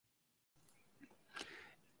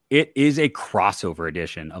It is a crossover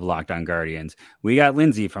edition of Locked On Guardians. We got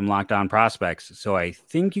Lindsay from Locked On Prospects, so I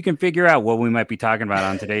think you can figure out what we might be talking about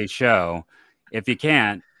on today's show. If you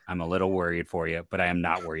can't, I'm a little worried for you, but I am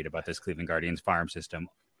not worried about this Cleveland Guardians farm system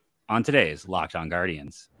on today's Locked On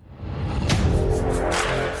Guardians.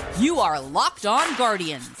 You are Locked On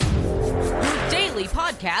Guardians, your daily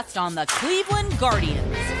podcast on the Cleveland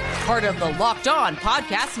Guardians, part of the Locked On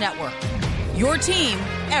Podcast Network, your team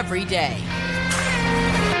every day.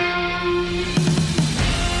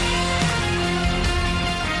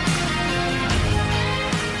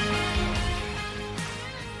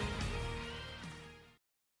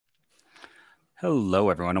 Hello,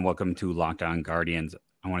 everyone, and welcome to Locked On Guardians.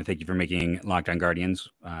 I want to thank you for making Locked On Guardians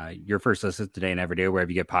your first listen today and every day, wherever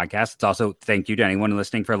you get podcasts. It's also thank you to anyone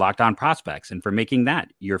listening for Locked On Prospects and for making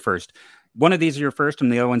that your first. One of these are your first and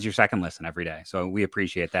the other one's your second listen every day. So we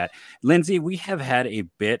appreciate that. Lindsay, we have had a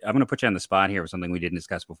bit, I'm going to put you on the spot here with something we didn't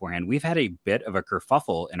discuss beforehand. We've had a bit of a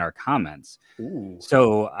kerfuffle in our comments. Ooh.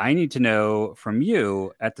 So I need to know from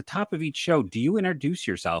you at the top of each show, do you introduce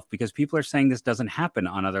yourself? Because people are saying this doesn't happen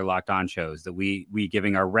on other Locked On shows, that we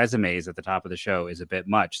giving our resumes at the top of the show is a bit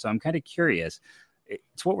much. So I'm kind of curious.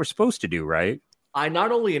 It's what we're supposed to do, right? I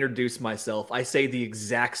not only introduce myself, I say the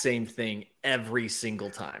exact same thing every single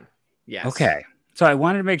time. Yes. Okay. So I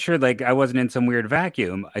wanted to make sure like I wasn't in some weird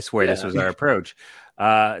vacuum. I swear this was our approach.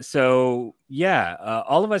 All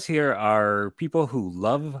of us here are people who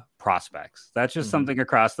love prospects. That's just something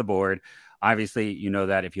across the board. Obviously, you know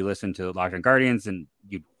that if you listen to Locked On Guardians, and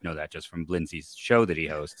you know that just from Lindsay's show that he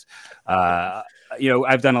hosts. I've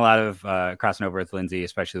done a lot of crossing over with Lindsay,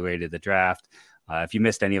 especially the way to the draft. If you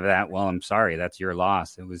missed any of that, well, I'm sorry. That's your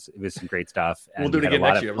loss. It was some great stuff. And we'll do it again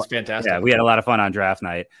next year. It was fantastic. Yeah, we had a lot of fun on draft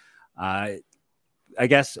night. I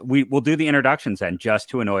guess we'll do the introductions then, just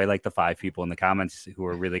to annoy like the 5 people in the comments who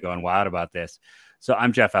are really going wild about this. So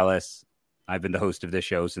I'm Jeff Ellis. I've been the host of this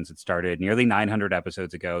show since it started nearly 900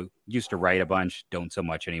 episodes ago. Used to write a bunch, don't so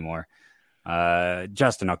much anymore.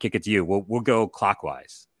 Justin, I'll kick it to you. We'll go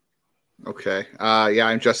clockwise. Okay.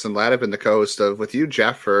 I'm Justin Ladd. I've been the co-host of With You,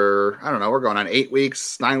 Jeff, for, I don't know, we're going on 8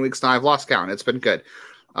 weeks, 9 weeks now. I've lost count. It's been good.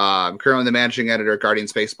 I'm currently the managing editor at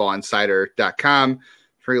GuardiansBaseballInsider.com.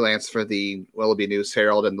 Freelance for the Willoughby News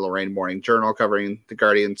Herald and the Lorraine Morning Journal, covering the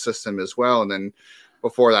Guardian system as well. And then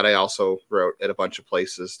before that, I also wrote at a bunch of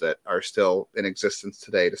places that are still in existence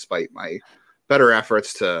today, despite my better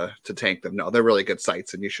efforts to tank them. No, they're really good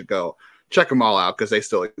sites, and you should go check them all out because they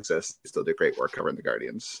still exist. They still do great work covering the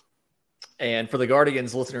Guardians. And for the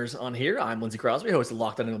Guardians listeners on here, I'm Lindsey Crosby, host of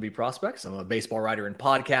Locked On MLB Prospects. I'm a baseball writer and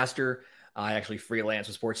podcaster. I actually freelance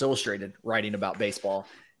with Sports Illustrated, writing about baseball.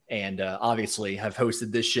 And obviously have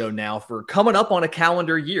hosted this show now for coming up on a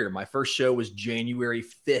calendar year. My first show was January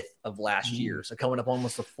 5th of last year. So coming up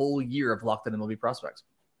almost a full year of Locked On MLB Prospects.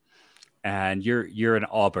 And you're an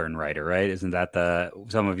Auburn writer, right? Isn't that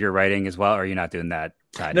some of your writing as well? Or are you not doing that?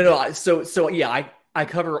 No. I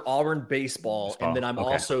cover Auburn baseball. And then I'm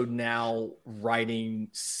also now writing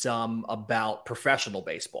some about professional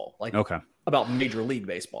baseball, about Major League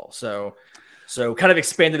Baseball. So kind of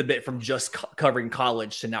expanded a bit from just covering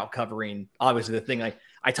college to now covering, obviously, the thing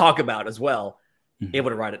I talk about as well, able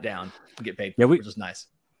to write it down and get paid, which is nice.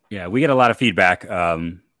 Yeah, we get a lot of feedback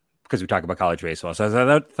because we talk about college baseball. So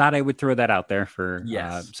I thought I would throw that out there for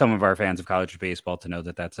some of our fans of college baseball to know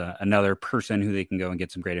that that's another person who they can go and get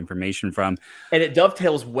some great information from. And it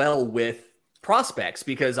dovetails well with prospects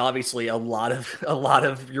because obviously a lot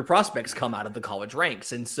of your prospects come out of the college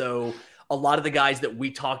ranks. And so a lot of the guys that we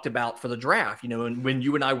talked about for the draft, and when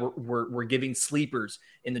you and I were giving sleepers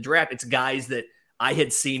in the draft, it's guys that I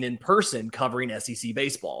had seen in person covering SEC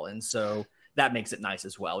baseball. And so that makes it nice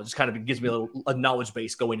as well. It just kind of gives me a knowledge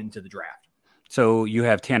base going into the draft. So you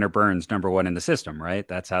have Tanner Burns, number 1 in the system, right?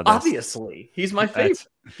 That's how obviously he's my favorite.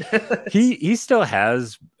 He still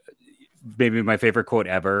has maybe my favorite quote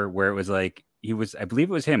ever, where it was like, I believe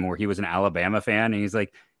it was him, where he was an Alabama fan. And he's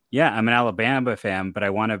like, yeah, I'm an Alabama fan, but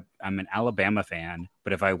I'm an Alabama fan.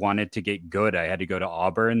 But if I wanted to get good, I had to go to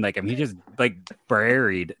Auburn. He just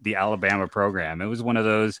buried the Alabama program. It was one of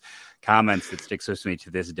those comments that sticks with me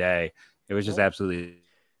to this day. It was just absolutely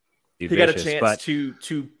he vicious, got a chance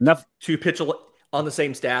to pitch on the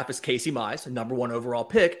same staff as Casey Mize, a number 1 overall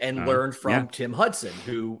pick, and learn from Tim Hudson,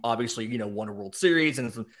 who obviously, won a World Series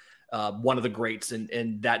and one of the greats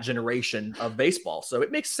in that generation of baseball. So it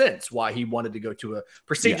makes sense why he wanted to go to a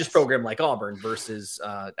prestigious program like Auburn versus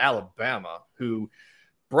Alabama, who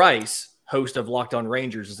Bryce, host of Locked On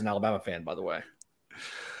Rangers, is an Alabama fan, by the way.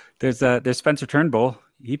 There's Spencer Turnbull.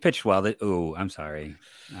 He pitched well. I'm sorry.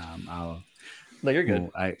 No, you're good.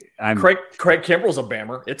 I'm Craig Kimbrell's a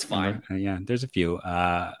Bammer. It's fine. Yeah, there's a few.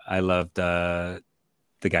 I loved the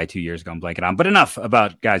guy 2 years ago. I'm blanking on, but enough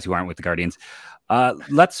about guys who aren't with the Guardians.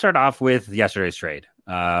 Let's start off with yesterday's trade.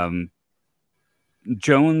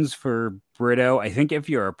 Jones for Brito. I think if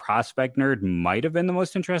you're a prospect nerd, might have been the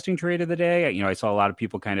most interesting trade of the day. I saw a lot of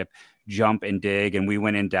people kind of jump and dig, and we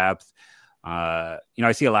went in depth. I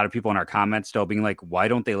see a lot of people in our comments still being like, why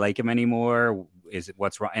don't they like him anymore? Is it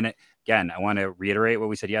what's wrong? And again, I want to reiterate what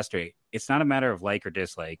we said yesterday. It's not a matter of like or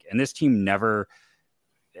dislike. And this team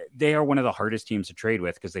they are one of the hardest teams to trade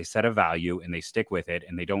with because they set a value and they stick with it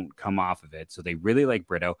and they don't come off of it. So they really like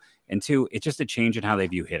Brito. And two, it's just a change in how they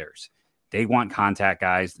view hitters. They want contact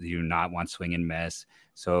guys. They do not want swing and miss.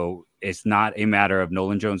 So it's not a matter of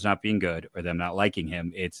Nolan Jones not being good or them not liking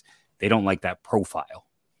him. It's they don't like that profile.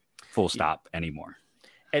 Full stop anymore.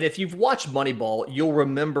 And if you've watched Moneyball, you'll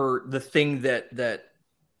remember the thing that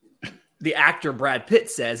the actor Brad Pitt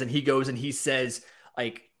says, and he goes and he says,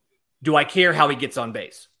 like, do I care how he gets on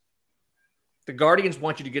base? The Guardians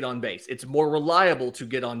want you to get on base. It's more reliable to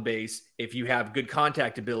get on base if you have good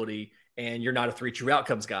contact ability and you're not a 3 true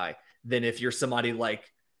outcomes guy than if you're somebody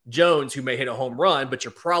like Jones who may hit a home run, but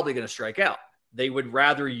you're probably going to strike out. They would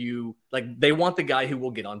rather they want the guy who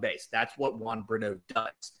will get on base. That's what Juan Brito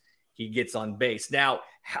does. He gets on base. Now,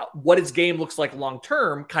 what his game looks like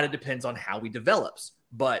long-term kind of depends on how he develops.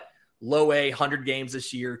 But low A, 100 games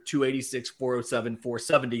this year, 286, 407,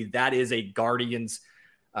 470. That is a Guardians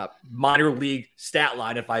minor league stat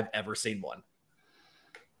line if I've ever seen one.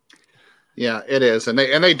 Yeah, it is. And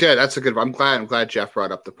they did. That's a good one. I'm glad Jeff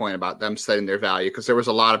brought up the point about them setting their value because there was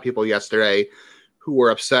a lot of people yesterday who were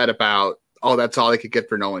upset about, that's all they could get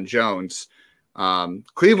for Nolan Jones.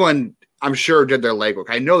 Cleveland, I'm sure, did their legwork.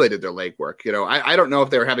 I know they did their legwork. I don't know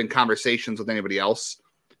if they were having conversations with anybody else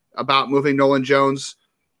about moving Nolan Jones,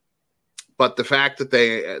 but the fact that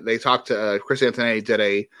they talked to Chris Antonetti did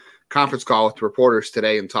a conference call with reporters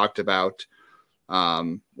today and talked about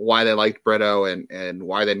why they liked Brito and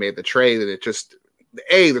why they made the trade. And it just,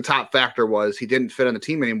 the top factor was he didn't fit on the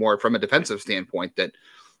team anymore from a defensive standpoint, that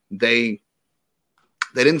they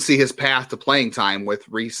didn't see his path to playing time with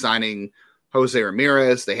re-signing Jose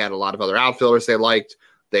Ramirez. They had a lot of other outfielders they liked.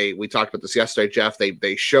 We talked about this yesterday, Jeff.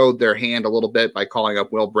 They showed their hand a little bit by calling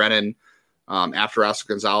up Will Brennan after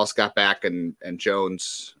Oscar Gonzalez got back and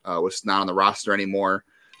Jones was not on the roster anymore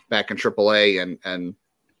back in AAA and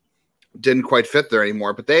didn't quite fit there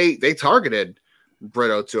anymore. But they targeted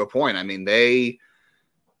Brito to a point. I mean, they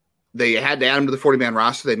had to add him to the 40-man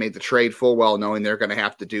roster. They made the trade full well knowing they're going to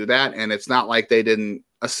have to do that. And it's not like they didn't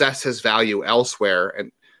assess his value elsewhere.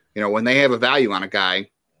 And when they have a value on a guy,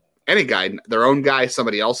 any guy, their own guy,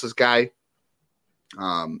 somebody else's guy,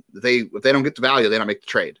 if they don't get the value, they don't make the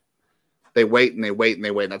trade. They wait and they wait and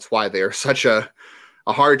they wait. That's why they're such a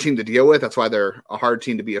hard team to deal with. That's why they're a hard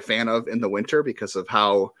team to be a fan of in the winter, because of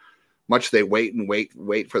how much they wait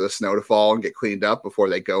for the snow to fall and get cleaned up before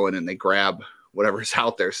they go in and they grab whatever's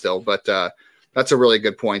out there still. But that's a really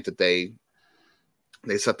good point that they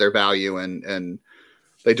set their value and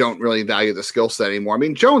they don't really value the skill set anymore. I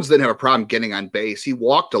mean, Jones didn't have a problem getting on base. He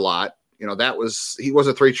walked a lot. He was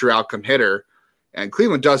a 3 true outcome hitter. And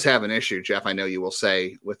Cleveland does have an issue, Jeff, I know you will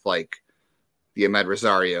say, with like the Amed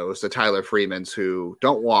Rosarios, the Tyler Freemans who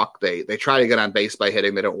don't walk. They try to get on base by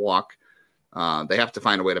hitting. They don't walk. They have to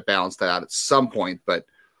find a way to balance that out at some point. But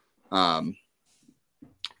I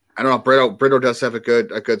don't know. Brito does have a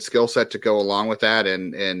good skill set to go along with that.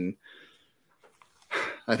 And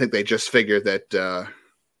I think they just figured that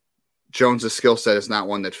Jones's skill set is not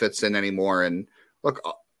one that fits in anymore. And look,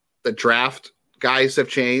 the draft guys have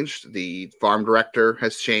changed. The farm director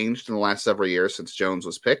has changed in the last several years since Jones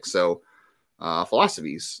was picked. So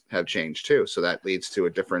philosophies have changed too. So that leads to a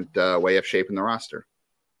different way of shaping the roster.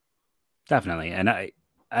 Definitely. And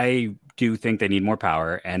I do think they need more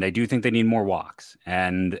power, and I do think they need more walks.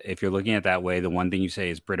 And if you're looking at it that way, the one thing you say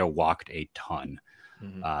is Brito walked a ton.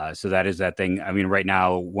 Mm-hmm. So that is that thing. I mean, right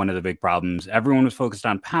now, one of the big problems, everyone was focused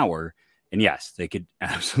on power. And yes, they could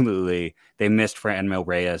absolutely, they missed Franmil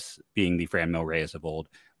Reyes being the Franmil Reyes of old.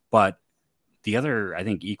 But the other, I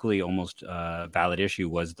think, equally almost valid issue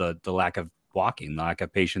was the lack of walking, the lack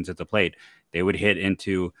of patience at the plate. They would hit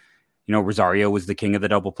into, Rosario was the king of the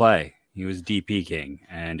double play. He was DP king.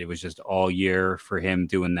 And it was just all year for him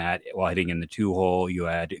doing that while hitting in the 2-hole. You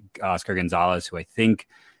had Oscar Gonzalez, who I think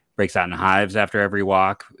breaks out in hives after every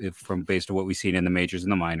walk based on what we've seen in the majors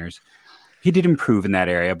and the minors. He did improve in that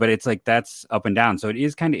area, but it's like that's up and down. So it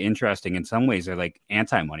is kind of interesting. In some ways, they're like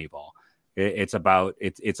anti-Moneyball. It's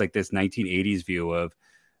like this 1980s view of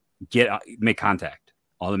make contact.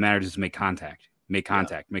 All that matters is make contact. make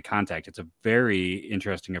contact. It's a very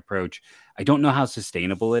interesting approach. I don't know how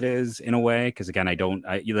sustainable it is in a way, because again,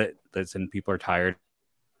 listen, people are tired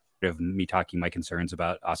of me talking my concerns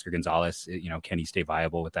about Oscar Gonzalez. Can he stay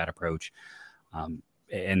viable with that approach,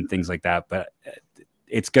 and things like that? But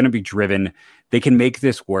it's going to be driven. They can make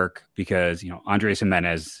this work because Andres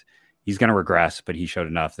Gimenez, he's going to regress, but he showed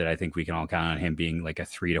enough that I think we can all count on him being like a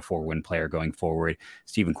 3 to 4 win player going forward.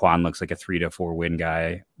 Steven Kwan looks like a 3 to 4 win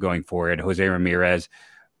guy going forward. Jose Ramirez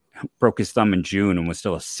broke his thumb in June and was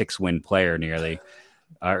still a 6-win player nearly.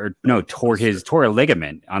 Tore a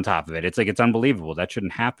ligament on top of it. It's unbelievable. That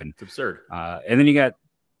shouldn't happen. It's absurd. And then you got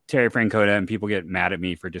Terry Francona, and people get mad at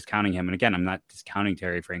me for discounting him. And again, I'm not discounting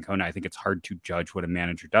Terry Francona. I think it's hard to judge what a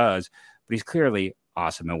manager does, but he's clearly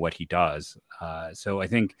awesome at what he does. So I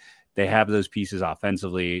think they have those pieces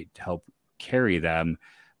offensively to help carry them,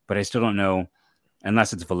 but I still don't know,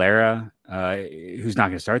 unless it's Valera, who's not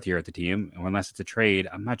going to start the year at the team, or unless it's a trade.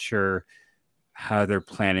 I'm not sure how they're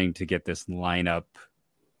planning to get this lineup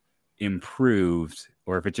improved,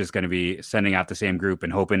 or if it's just going to be sending out the same group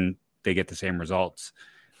and hoping they get the same results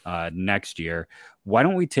next year. Why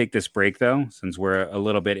don't we take this break, though, since we're a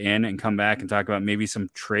little bit in, and come back and talk about maybe some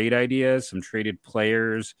trade ideas, some traded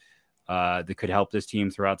players that could help this team,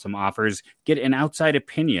 throw out some offers, get an outside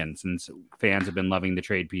opinion, since fans have been loving the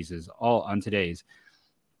trade pieces, all on today's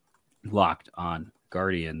Locked On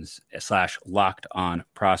Guardians / Locked On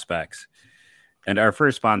Prospects. And our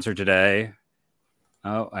first sponsor today,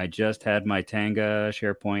 I just had my Tanga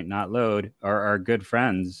SharePoint not load, are our good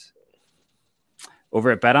friends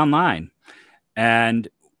over at BetOnline. And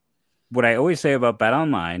what I always say about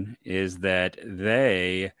BetOnline is that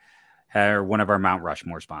they are one of our Mount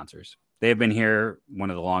Rushmore sponsors. They have been here one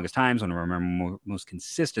of the longest times, one of our most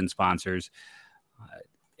consistent sponsors.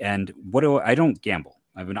 And I don't gamble.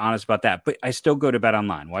 I've been honest about that, but I still go to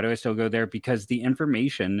BetOnline. Why do I still go there? Because the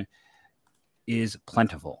information is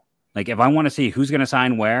plentiful. Like, if I want to see who's going to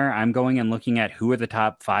sign where, I'm going and looking at who are the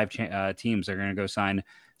top 5 teams that are going to go sign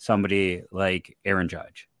somebody like Aaron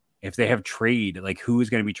Judge. If they have trade, like who is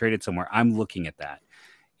going to be traded somewhere, I'm looking at that.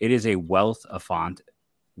 It is a wealth font.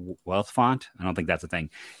 I don't think that's a thing.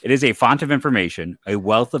 It is a font of information, a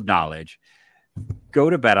wealth of knowledge. Go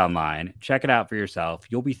to BetOnline, check it out for yourself.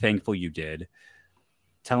 You'll be thankful you did.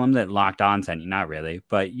 Tell them that Locked On sent you. Not really,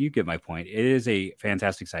 but you get my point. It is a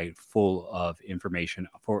fantastic site full of information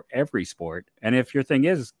for every sport. And if your thing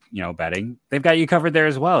is, betting, they've got you covered there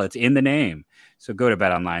as well. It's in the name. So go to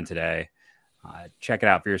BetOnline today. Check it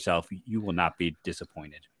out for yourself. You will not be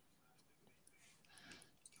disappointed.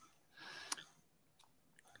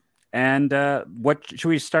 And should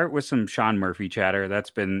we start with some Sean Murphy chatter?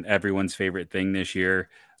 That's been everyone's favorite thing this year.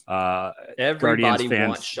 Everybody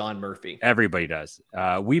wants Sean Murphy. Everybody does.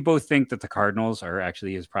 We both think that the Cardinals are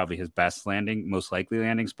actually probably his best most likely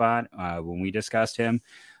landing spot when we discussed him.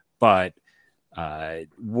 But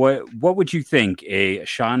what would you think a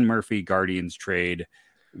Sean Murphy Guardians trade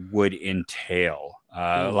would entail?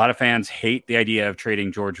 A lot of fans hate the idea of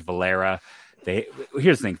trading George Valera.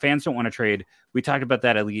 Here's the thing: fans don't want to trade. We talked about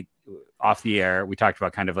that elite off the air. We talked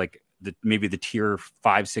about kind of like maybe the tier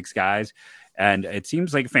 5-6 guys. And it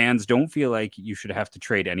seems like fans don't feel like you should have to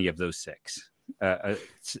trade any of those 6. A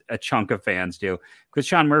chunk of fans do, because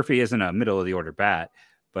Sean Murphy isn't a middle of the order bat,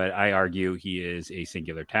 but I argue he is a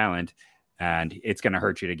singular talent, and it's going to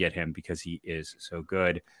hurt you to get him because he is so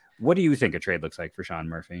good. What do you think a trade looks like for Sean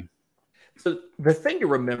Murphy? So the thing to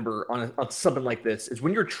remember on something like this is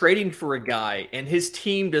when you're trading for a guy and his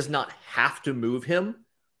team does not have to move him,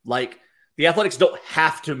 like the Athletics don't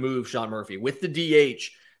have to move Sean Murphy. With the DH,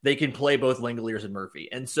 they can play both Langeliers and Murphy.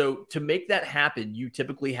 And so to make that happen, you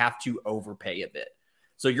typically have to overpay a bit.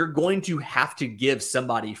 So you're going to have to give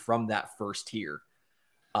somebody from that first tier.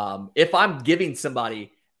 If I'm giving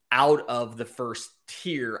somebody out of the first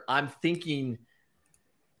tier, I'm thinking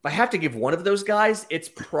if I have to give one of those guys, it's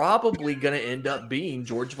probably going to end up being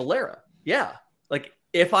George Valera. Yeah. Like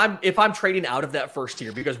if I'm trading out of that first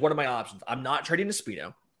tier, because what are my options? I'm not trading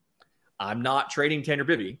Espino. I'm not trading Tanner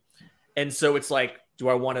Bibby. And so it's like, do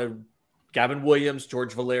I want to Gavin Williams,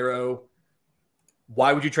 George Valero?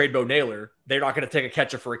 Why would you trade Bo Naylor? They're not going to take a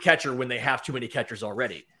catcher for a catcher when they have too many catchers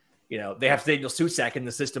already. They have Daniel Susak in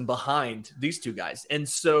the system behind these two guys. And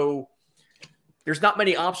so there's not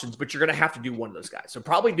many options, but you're going to have to do one of those guys. So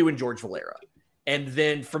probably doing George Valera. And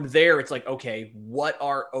then from there, it's like, okay, what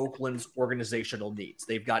are Oakland's organizational needs?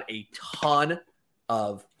 They've got a ton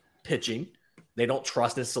of pitching. They don't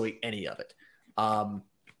trust necessarily any of it.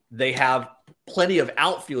 They have plenty of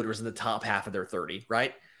outfielders in the top half of their 30,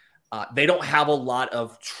 right? They don't have a lot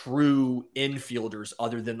of true infielders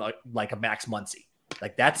other than like a Max Muncy.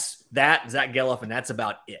 Like that's Zach Geloff, and that's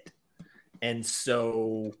about it. And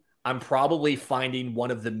so I'm probably finding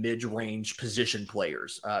one of the mid-range position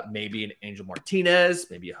players, maybe an Angel Martinez,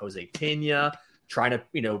 maybe a Jose Pena, trying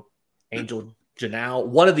to, Angel Janau,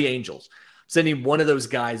 one of the Angels, sending one of those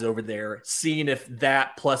guys over there, seeing if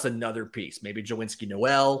that plus another piece, maybe Jowinsky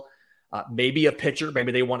Noel, maybe a pitcher.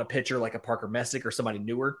 Maybe they want a pitcher like a Parker Messick or somebody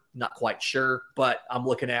newer. Not quite sure, but I'm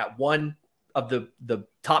looking at one of the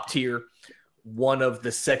top tier, one of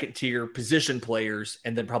the second tier position players,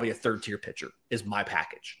 and then probably a third tier pitcher is my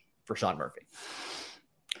package for Sean Murphy.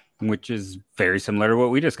 Which is very similar to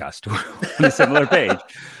what we discussed on a similar page.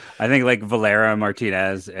 I think like Valera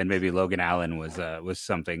Martinez and maybe Logan Allen was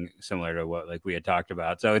something similar to what like we had talked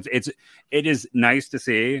about. So it is nice to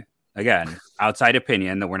see, again, outside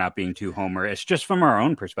opinion, that we're not being too homer. It's just from our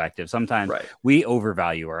own perspective. Sometimes we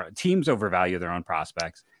overvalue, our teams overvalue their own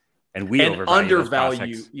prospects, and we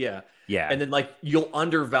undervalue. Yeah. And then like you'll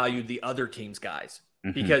undervalue the other team's guys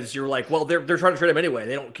because you're like, well, they're trying to trade him anyway.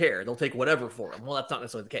 They don't care. They'll take whatever for him. Well, that's not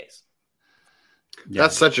necessarily the case. Yeah.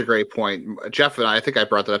 That's such a great point. Jeff and I think I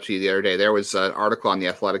brought that up to you the other day. There was an article on The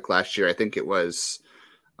Athletic last year. I think it was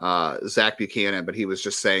Zach Buchanan, but he was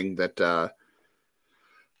just saying that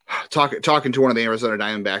talking to one of the Arizona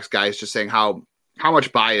Diamondbacks guys, just saying how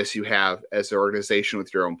much bias you have as an organization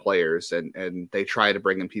with your own players. And they try to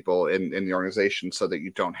bring in people in the organization so that you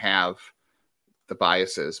don't have the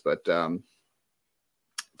biases. But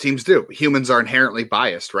teams do. Humans are inherently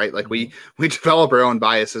biased, right? Like we develop our own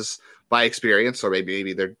biases by experience, or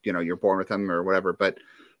maybe they're, you're born with them or whatever, but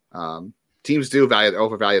teams do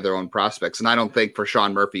overvalue their own prospects. And I don't think for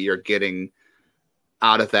Sean Murphy, you're getting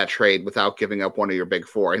out of that trade without giving up one of your big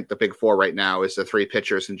four. I think the big four right now is the three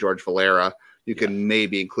pitchers and George Valera. You can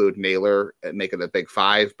maybe include Naylor and make it a big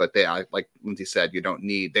five, but they, like Lindsay said, they don't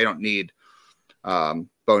need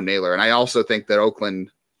Bo Naylor. And I also think that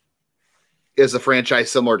Oakland is a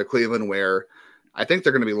franchise similar to Cleveland, where I think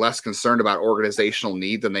they're going to be less concerned about organizational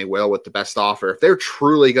need than they will with the best offer. If they're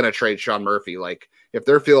truly going to trade Sean Murphy, like if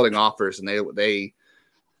they're fielding offers and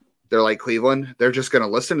they're like Cleveland, they're just going to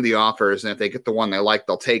listen to the offers. And if they get the one they like,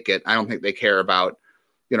 they'll take it. I don't think they care about,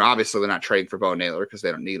 obviously they're not trading for Bo Naylor because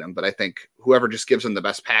they don't need him. But I think whoever just gives them the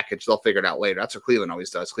best package, they'll figure it out later. That's what Cleveland always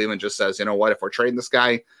does. Cleveland just says, you know what, if we're trading this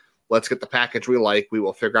guy, let's get the package we like. We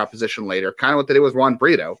will figure out position later. Kind of what they did with Juan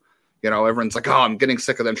Brito. Everyone's like, oh, I'm getting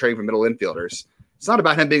sick of them trading for middle infielders. It's not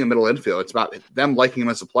about him being a middle infield. It's about them liking him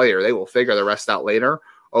as a player. They will figure the rest out later.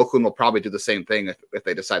 Oakland will probably do the same thing if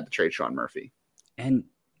they decide to trade Sean Murphy. And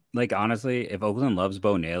like, honestly, if Oakland loves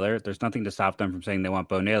Bo Naylor, there's nothing to stop them from saying they want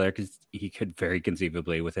Bo Naylor, because he could very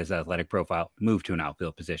conceivably, with his athletic profile, move to an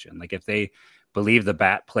outfield position. Like if they believe the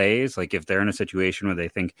bat plays, like if they're in a situation where they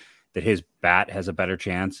think that his bat has a better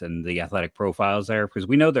chance and the athletic profile is there, because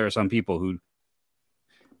we know there are some people who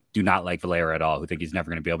do not like Valera at all, who think he's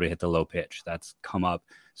never going to be able to hit the low pitch. That's come up.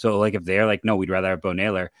 So like if they're like, no, we'd rather have Bo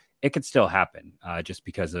Naylor, it could still happen just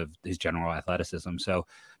because of his general athleticism. So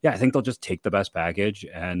yeah, I think they'll just take the best package,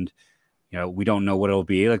 and we don't know what it'll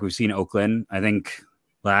be. Like we've seen Oakland, I think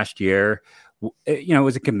last year, it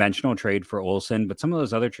was a conventional trade for Olsen, but some of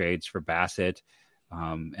those other trades for Bassett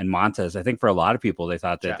and Montes, I think for a lot of people, they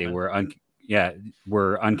thought that they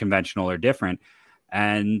were unconventional or different.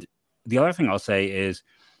 And the other thing I'll say is,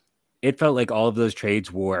 it felt like all of those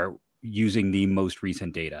trades were using the most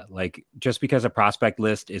recent data. Like just because a prospect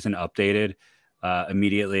list isn't updated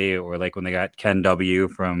immediately, or like when they got Ken W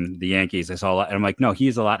from the Yankees, I saw a lot, and I'm like, no,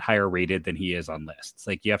 he's a lot higher rated than he is on lists.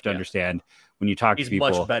 Like you have to understand when you talk to people,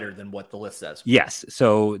 he's much better than what the list says. Yes.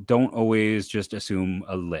 So don't always just assume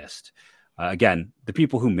a list. Again, the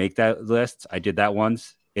people who make that list, I did that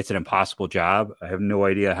once. It's an impossible job. I have no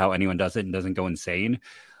idea how anyone does it and doesn't go insane.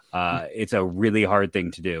 It's a really hard thing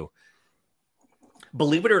to do.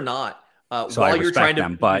 Believe it or not, so while you're trying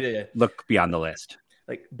to look beyond the list,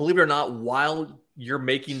 like believe it or not, while you're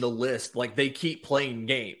making the list, like they keep playing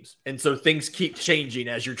games, and so things keep changing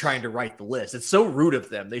as you're trying to write the list. It's so rude of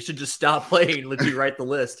them. They should just stop playing, let you write the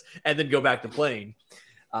list, and then go back to playing.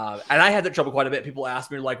 And I had that trouble quite a bit. People ask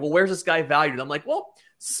me like, "Well, where's this guy valued?" And I'm like, "Well,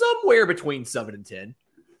 somewhere between 7 and 10.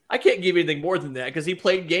 I can't give you anything more than that because he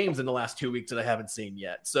played games in the last 2 weeks that I haven't seen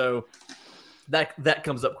yet." So that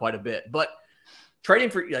comes up quite a bit, but.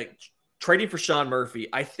 Trading for Sean Murphy,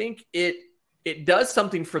 I think it does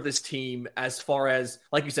something for this team as far as,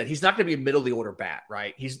 like you said, he's not going to be a middle of the order bat,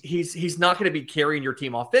 right? He's not going to be carrying your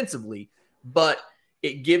team offensively, but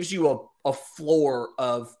it gives you a floor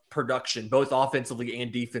of production, both offensively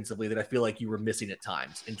and defensively, that I feel like you were missing at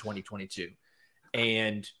times in 2022.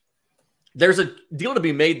 And there's a deal to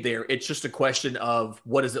be made there. It's just a question of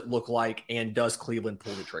what does it look like, and does Cleveland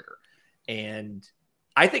pull the trigger? And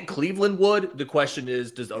I think Cleveland would. The question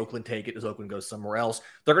is, does Oakland take it? Does Oakland go somewhere else?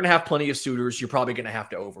 They're going to have plenty of suitors. You're probably going to have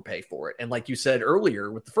to overpay for it. And like you said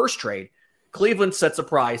earlier with the first trade, Cleveland sets a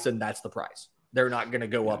price, and that's the price. They're not going to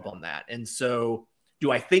go up on that. And so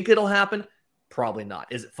do I think it'll happen? Probably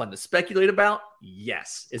not. Is it fun to speculate about?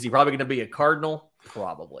 Yes. Is he probably going to be a Cardinal?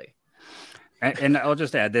 Probably. And I'll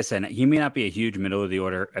just add this in. He may not be a huge middle of the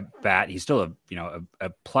order bat. He's still a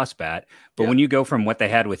plus bat. But when you go from what they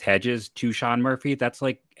had with Hedges to Sean Murphy, that's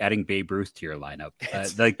like adding Babe Ruth to your lineup.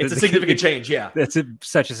 It's a significant change. Yeah, that's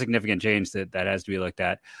such a significant change that has to be looked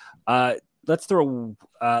at. Let's throw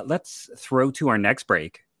to our next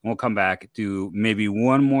break. We'll come back to maybe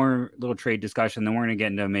one more little trade discussion. Then we're going to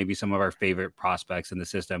get into maybe some of our favorite prospects in the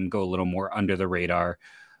system, go a little more under the radar,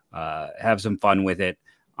 have some fun with it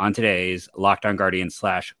on today's Locked On Guardians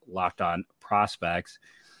 / Locked On Prospects.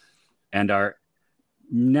 And our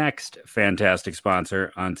next fantastic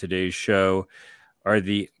sponsor on today's show are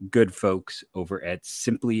the good folks over at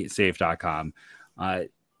SimpliSafe.com.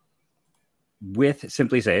 With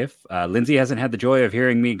SimpliSafe, Lindsay hasn't had the joy of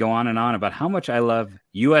hearing me go on and on about how much I love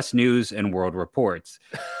U.S. News and World Reports.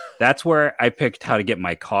 That's where I picked how to get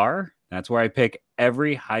my car. That's where I pick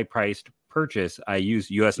every high-priced purchase. I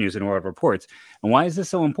use U.S. News and World Reports. And why is this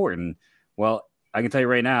so important? Well, I can tell you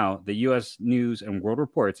right now, the U.S. News and World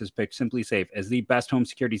Reports has picked SimpliSafe as the best home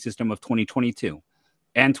security system of 2022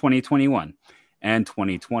 and 2021 and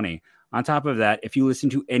 2020. On top of that, if you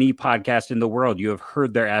listen to any podcast in the world, you have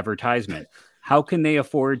heard their advertisement. How can they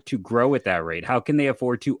afford to grow at that rate? How can they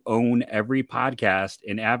afford to own every podcast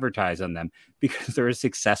and advertise on them? Because they're a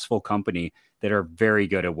successful company that are very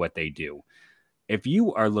good at what they do. If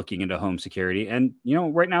you are looking into home security, and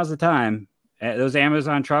right now's the time, those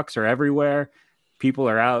Amazon trucks are everywhere. People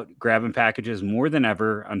are out grabbing packages more than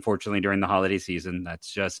ever, unfortunately, during the holiday season.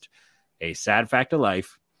 That's just a sad fact of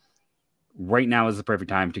life. Right now is the perfect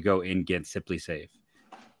time to go and get SimpliSafe.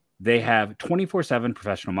 They have 24/7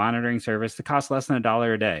 professional monitoring service that costs less than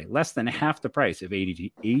 $1 a day, less than half the price of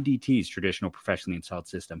ADT's traditional professionally installed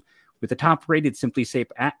system. With the top-rated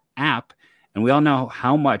SimpliSafe app, and we all know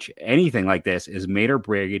how much anything like this is made or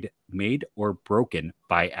broken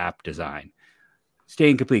by app design.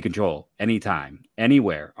 Stay in complete control anytime,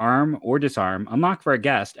 anywhere, arm or disarm, unlock for a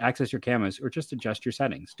guest, access your cameras, or just adjust your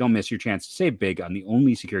settings. Don't miss your chance to save big on the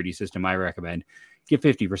only security system I recommend. Get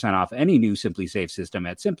 50% off any new SimpliSafe system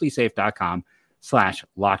at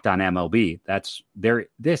simplisafe.com/LockedOnMLB.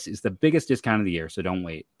 This is the biggest discount of the year, so don't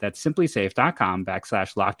wait. That's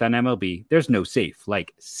simplisafe.com/LockedOnMLB. There's no safe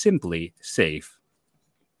like SimpliSafe.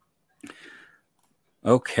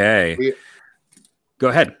 Okay. Go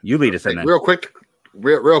ahead. You lead us in then. Real quick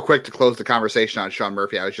to close the conversation on Sean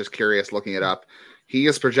Murphy. I was just curious looking it up. He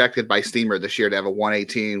is projected by Steamer this year to have a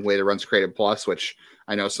 118 weighted runs created plus, which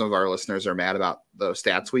I know some of our listeners are mad about the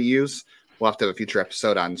stats we use. We'll have to have a future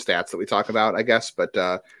episode on stats that we talk about, I guess. But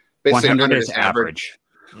basically 100 is average.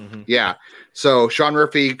 Mm-hmm. Yeah. So Sean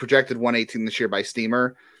Murphy projected 118 this year by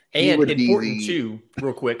Steamer. And important too,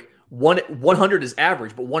 real quick, 100 is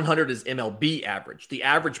average, but 100 is MLB average. The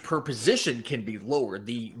average per position can be lower.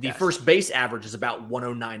 The first base average is about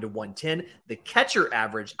 109 to 110. The catcher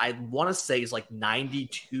average, I want to say, is like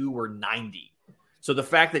 92 or 90. So the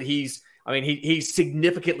fact that he's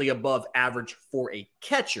significantly above average for a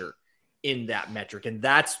catcher in that metric. And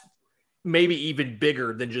that's maybe even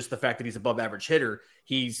bigger than just the fact that he's above average hitter.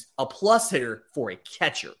 He's a plus hitter for a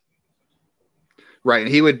catcher. Right.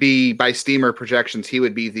 And he would be, by Steamer projections, he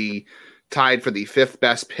would be the tied for the fifth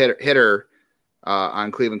best hitter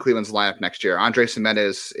on Cleveland's lineup next year. Andres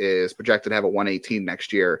Gimenez is projected to have a 118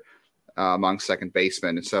 next year among second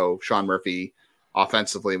basemen. And so Sean Murphy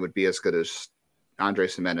offensively would be as good as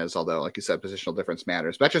Andres Gimenez, although, like you said, positional difference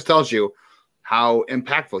matters. But that just tells you how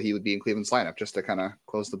impactful he would be in Cleveland's lineup, just to kind of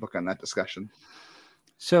close the book on that discussion.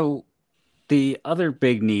 So the other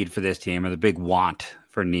big need for this team, or the big want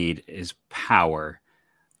for need, is power.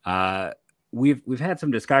 We've had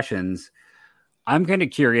some discussions. I'm kind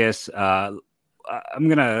of curious. I'm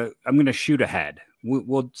gonna shoot ahead.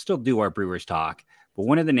 We'll still do our Brewers talk, but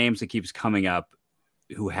one of the names that keeps coming up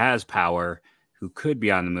who has power, who could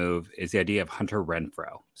be on the move, is the idea of Hunter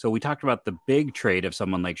Renfroe. So we talked about the big trade of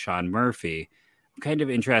someone like Sean Murphy. I'm kind of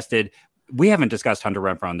interested. We haven't discussed Hunter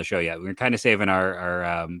Renfroe on the show yet. We're kind of saving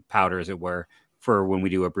our powder, as it were, for when we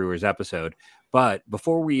do a Brewers episode. But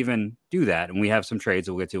before we even do that, and we have some trades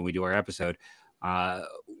that we'll get to when we do our episode,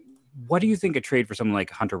 what do you think a trade for someone like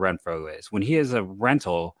Hunter Renfroe is? When he is a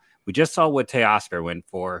rental, we just saw what Teoscar went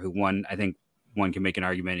for, who I think one can make an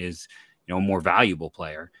argument is, a more valuable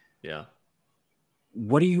player. Yeah.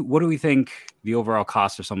 what do we think the overall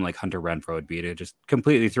cost of someone like Hunter Renfroe would be to just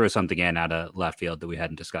completely throw something in out of left field that we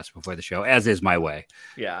hadn't discussed before the show, as is my way?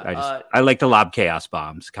 Yeah. I like to lob chaos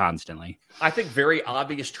bombs constantly. I think very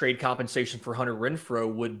obvious trade compensation for Hunter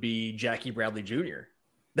Renfroe would be Jackie Bradley Jr.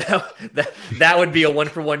 that would be a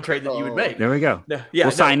 1-for-1 trade that you would make. There we go.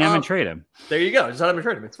 We'll sign him and trade him. There you go. Just sign him and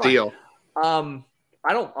trade him. It's fine. Deal. I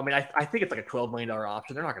think it's like a $12 million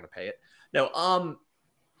option. They're not going to pay it. No.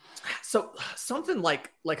 So something like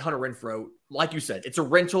Hunter Renfroe, like you said, it's a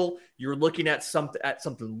rental. You're looking at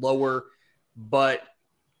something lower, but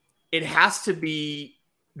it has to be.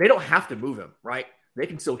 They don't have to move him, right? They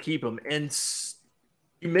can still keep him. And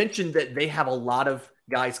you mentioned that they have a lot of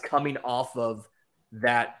guys coming off of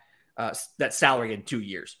that salary in 2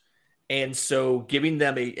 years, and so giving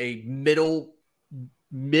them a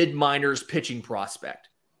mid minors pitching prospect,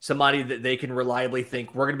 somebody that they can reliably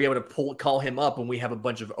think we're going to be able to call him up when we have a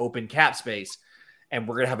bunch of open cap space, and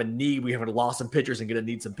we're going to have a need. We have to lost some pitchers and going to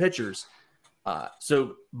need some pitchers.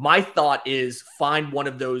 So my thought is find one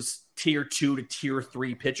of those tier 2 to tier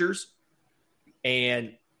 3 pitchers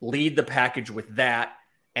and lead the package with that,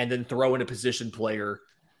 and then throw in a position player.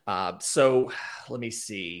 So let me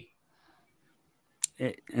see.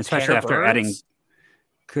 Especially after adding,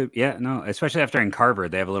 especially after adding Carver,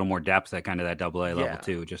 they have a little more depth at kind of that AA level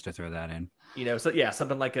too, just to throw that in.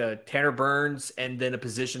 Something like a Tanner Burns and then a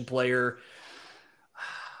position player,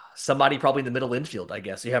 somebody probably in the middle infield, I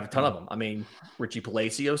guess. You have a ton of them. I mean, Richie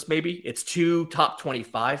Palacios, maybe. It's 2 top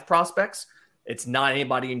 25 prospects. It's not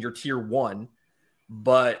anybody in your tier 1,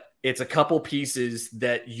 but it's a couple pieces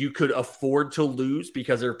that you could afford to lose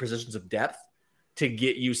because they're positions of depth to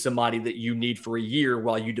get you somebody that you need for a year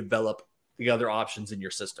while you develop the other options in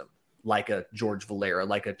your system, like a George Valera,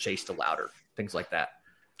 like a Chase DeLauder, things like that.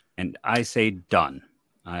 And I say done.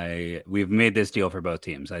 We've made this deal for both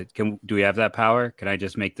teams. Do we have that power? Can I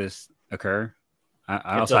just make this occur?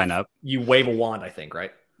 I'll sign up. You wave a wand, I think,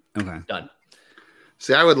 right? Okay. Done.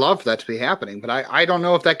 See, I would love for that to be happening, but I don't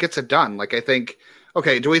know if that gets it done. Like, I think,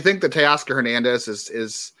 okay, do we think that Teoscar Hernandez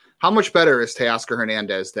is how much better is Teoscar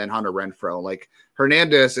Hernandez than Hunter Renfroe? Like,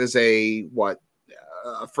 Hernandez is a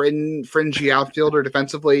fringy outfielder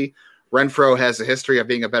defensively. Renfroe has a history of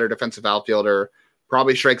being a better defensive outfielder,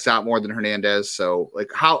 probably strikes out more than Hernandez. So,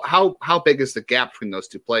 like, how big is the gap between those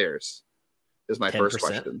two players is my 10%. First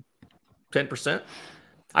question. 10%.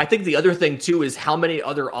 I think the other thing, too, is how many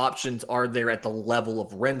other options are there at the level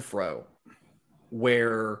of Renfroe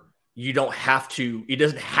where it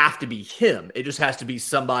doesn't have to be him. It just has to be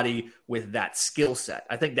somebody with that skill set.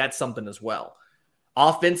 I think that's something as well.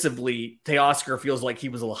 Offensively, Teoscar feels like he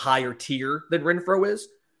was a higher tier than Renfroe is,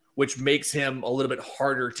 which makes him a little bit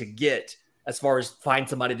harder to get as far as find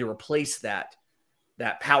somebody to replace that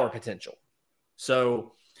power potential.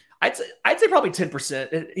 So I'd say probably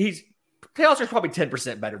 10%. Teoscar's probably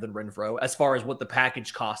 10% better than Renfroe as far as what the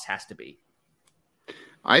package cost has to be.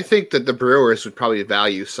 I think that the Brewers would probably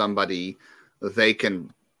value somebody they can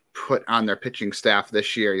put on their pitching staff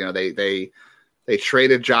this year. You know, they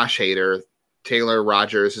traded Josh Hader. Taylor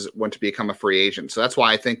Rogers went to become a free agent. So that's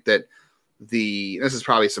why I think that this is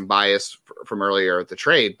probably some bias from earlier at the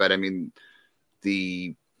trade, but I mean,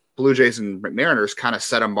 the Blue Jays and Mariners kind of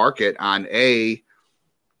set a market on A,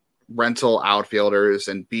 rental outfielders,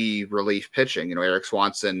 and B, relief pitching. You know, Eric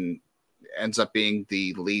Swanson ends up being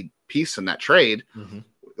the lead piece in that trade. Mm-hmm.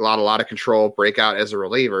 A lot of control, breakout as a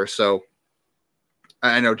reliever. So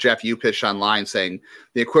I know, Jeff, you pitched online saying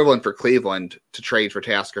the equivalent for Cleveland to trade for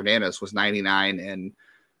Teoscar Hernandez was 99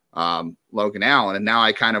 and Logan Allen. And now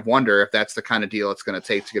I kind of wonder if that's the kind of deal it's going to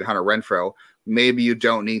take to get Hunter Renfroe. Maybe you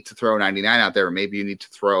don't need to throw 99 out there. Or maybe you need to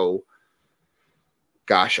throw,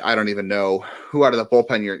 gosh, I don't even know who out of the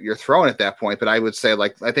bullpen you're throwing at that point. But I would say,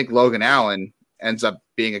 like, I think Logan Allen ends up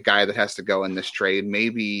being a guy that has to go in this trade.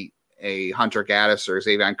 Maybe a Hunter Gaddis or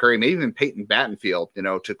Xavier Curry, maybe even Peyton Battenfield, you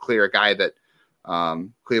know, to clear a guy that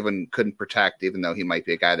Cleveland couldn't protect, even though he might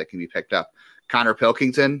be a guy that can be picked up. Connor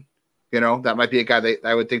Pilkington, you know, that might be a guy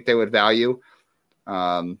I would think they would value.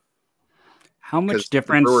 How much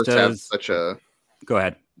difference does Go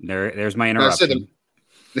ahead. There's my interruption.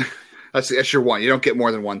 That's your one. You don't get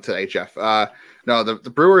more than one today, Jeff. No, the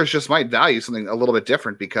Brewers just might value something a little bit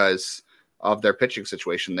different because of their pitching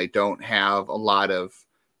situation. They don't have a lot of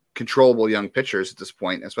controllable young pitchers at this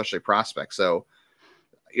point, especially prospects. So,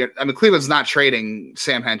 I mean, Cleveland's not trading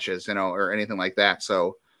Sam Hentges, you know, or anything like that.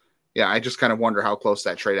 So, yeah, I just kind of wonder how close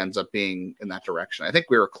that trade ends up being in that direction. I think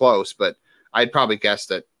we were close, but I'd probably guess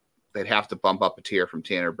that they'd have to bump up a tier from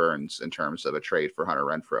Tanner Burns in terms of a trade for Hunter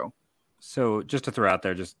Renfroe. So just to throw out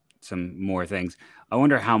there, just some more things. I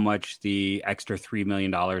wonder how much the extra $3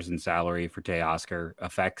 million in salary for Teoscar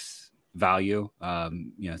affects value.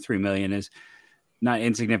 $3 million is not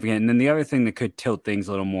insignificant. And then the other thing that could tilt things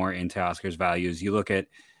a little more into Oscar's value is you look at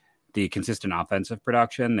the consistent offensive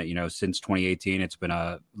production that, since 2018, it's been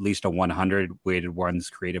at least a 100 weighted runs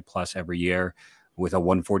created plus every year, with a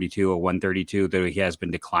 142, a 132, that he has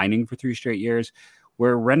been declining for 3 straight years,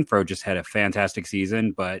 where Renfroe just had a fantastic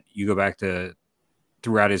season. But you go back to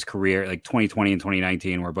throughout his career, like 2020 and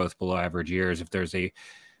 2019 were both below average years if there's a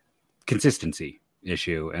consistency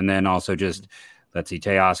issue. And then also just, let's see,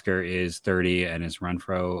 Teoscar is 30 and is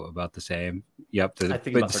Renfroe about the same. Yep.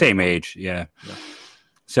 The same age. Yeah.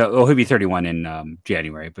 So he'll be 31 in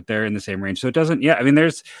January, but they're in the same range. So it doesn't,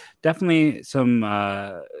 there's definitely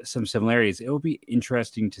some similarities. It will be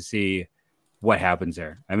interesting to see what happens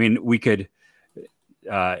there. I mean, we could,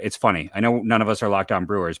 it's funny. I know none of us are Locked On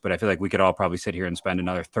Brewers, but I feel like we could all probably sit here and spend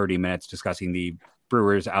another 30 minutes discussing the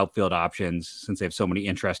Brewers outfield options, since they have so many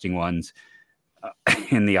interesting ones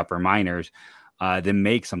in the upper minors. Then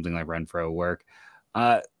make something like Renfroe work.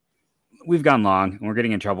 We've gone long, and we're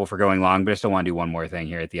getting in trouble for going long, but I still want to do one more thing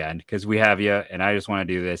here at the end, because we have you, and I just want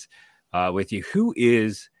to do this with you. Who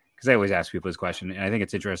is, because I always ask people this question, and I think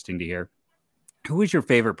it's interesting to hear, who is your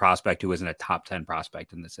favorite prospect who isn't a top 10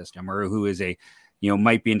 prospect in the system, or who is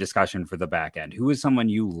might be in discussion for the back end? Who is someone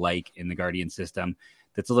you like in the Guardian system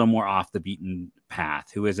that's a little more off the beaten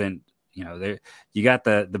path? Who isn't, you got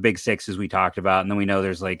the big six, as we talked about, and then we know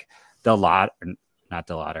there's like DeLauder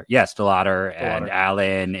and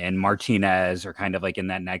Allen and Martinez are kind of like in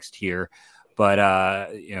that next tier. But,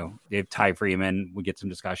 they have Ty Freeman. We get some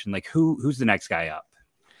discussion. Like, who's the next guy up?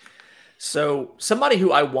 So somebody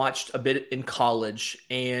who I watched a bit in college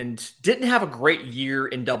and didn't have a great year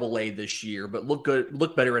in AA this year, but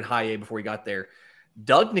looked better in high A before he got there.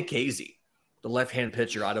 Doug Nikhazy, the left-hand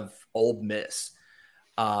pitcher out of Ole Miss.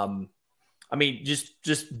 I mean,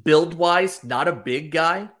 just build-wise, not a big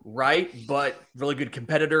guy, right? But really good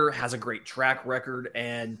competitor, has a great track record,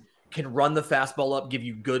 and can run the fastball up, give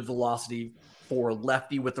you good velocity for a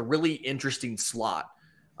lefty with a really interesting slot.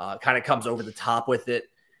 Kind of comes over the top with it.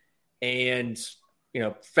 And,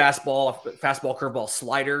 fastball, curveball,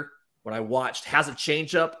 slider, when I watched, has a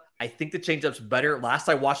changeup. I think the changeup's better. Last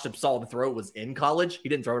I watched him saw him throw it was in college. He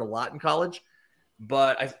didn't throw it a lot in college.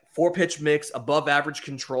 But 4-pitch mix, above average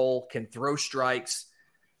control, can throw strikes.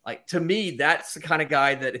 Like, to me, that's the kind of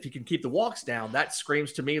guy that if he can keep the walks down, that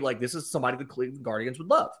screams to me like this is somebody the Cleveland Guardians would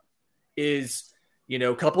love. Is,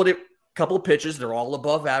 couple of pitches, they're all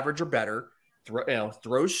above average or better,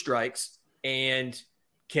 throws strikes, and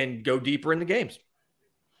can go deeper in the games.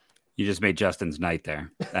 You just made Justin's night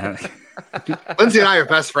there. Lindsay and I are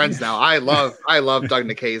best friends now. I love Doug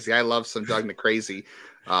Nikhazy. I love some Doug Nikhazy.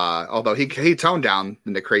 Although he toned down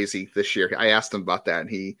the Nikhazy this year. I asked him about that, and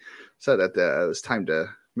he said that it was time to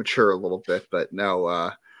mature a little bit. But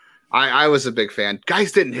no, I was a big fan.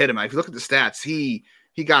 Guys didn't hit him. If you look at the stats, he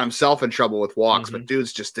got himself in trouble with walks, but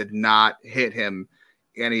dudes just did not hit him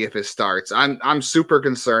any of his starts. I'm super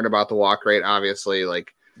concerned about the walk rate. Obviously,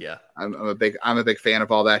 yeah, I'm a big fan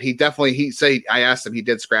of all that. I asked him, he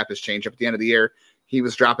did scrap his changeup at the end of the year. He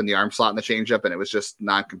was dropping the arm slot in the changeup, and it was just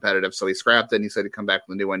not competitive. So he scrapped it, and he said he'd come back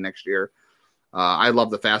with a new one next year. I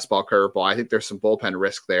love the fastball curveball. I think there's some bullpen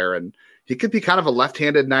risk there, and he could be kind of a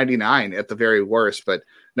left-handed 99 at the very worst. But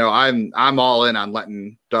no, I'm all in on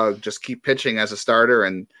letting Doug just keep pitching as a starter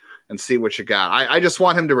and see what you got. I just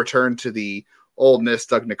want him to return to the Ole Miss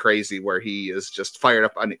Doug Nikhazy, where he is just fired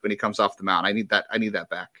up when he comes off the mound. I need that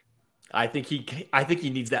back. I think he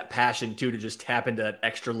needs that passion too, to just tap into that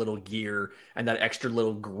extra little gear and that extra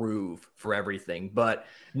little groove for everything. But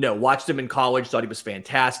no, watched him in college, thought he was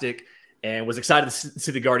fantastic, and was excited to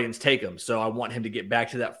see the Guardians take him. So I want him to get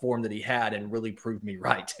back to that form that he had and really prove me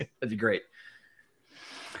right. That'd be great.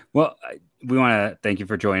 Well, we want to thank you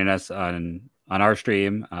for joining us on our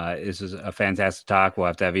stream. This is a fantastic talk. We'll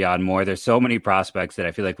have to have you on more. There's so many prospects that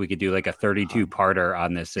I feel like we could do like a 32-parter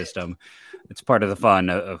on this system. It's part of the fun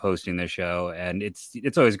of hosting this show, and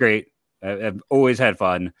it's always great. I've always had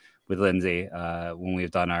fun with Lindsay when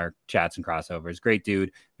we've done our chats and crossovers. Great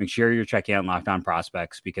dude. Make sure you're checking out Locked On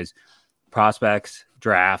Prospects, because prospects,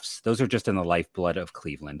 drafts, those are just in the lifeblood of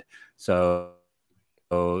Cleveland. So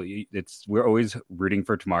we're always rooting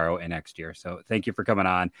for tomorrow and next year. So thank you for coming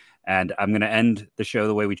on. And I'm going to end the show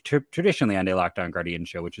the way we traditionally end a Locked On Guardians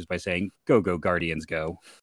show, which is by saying, go Guardians, go.